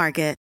Foods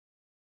Market.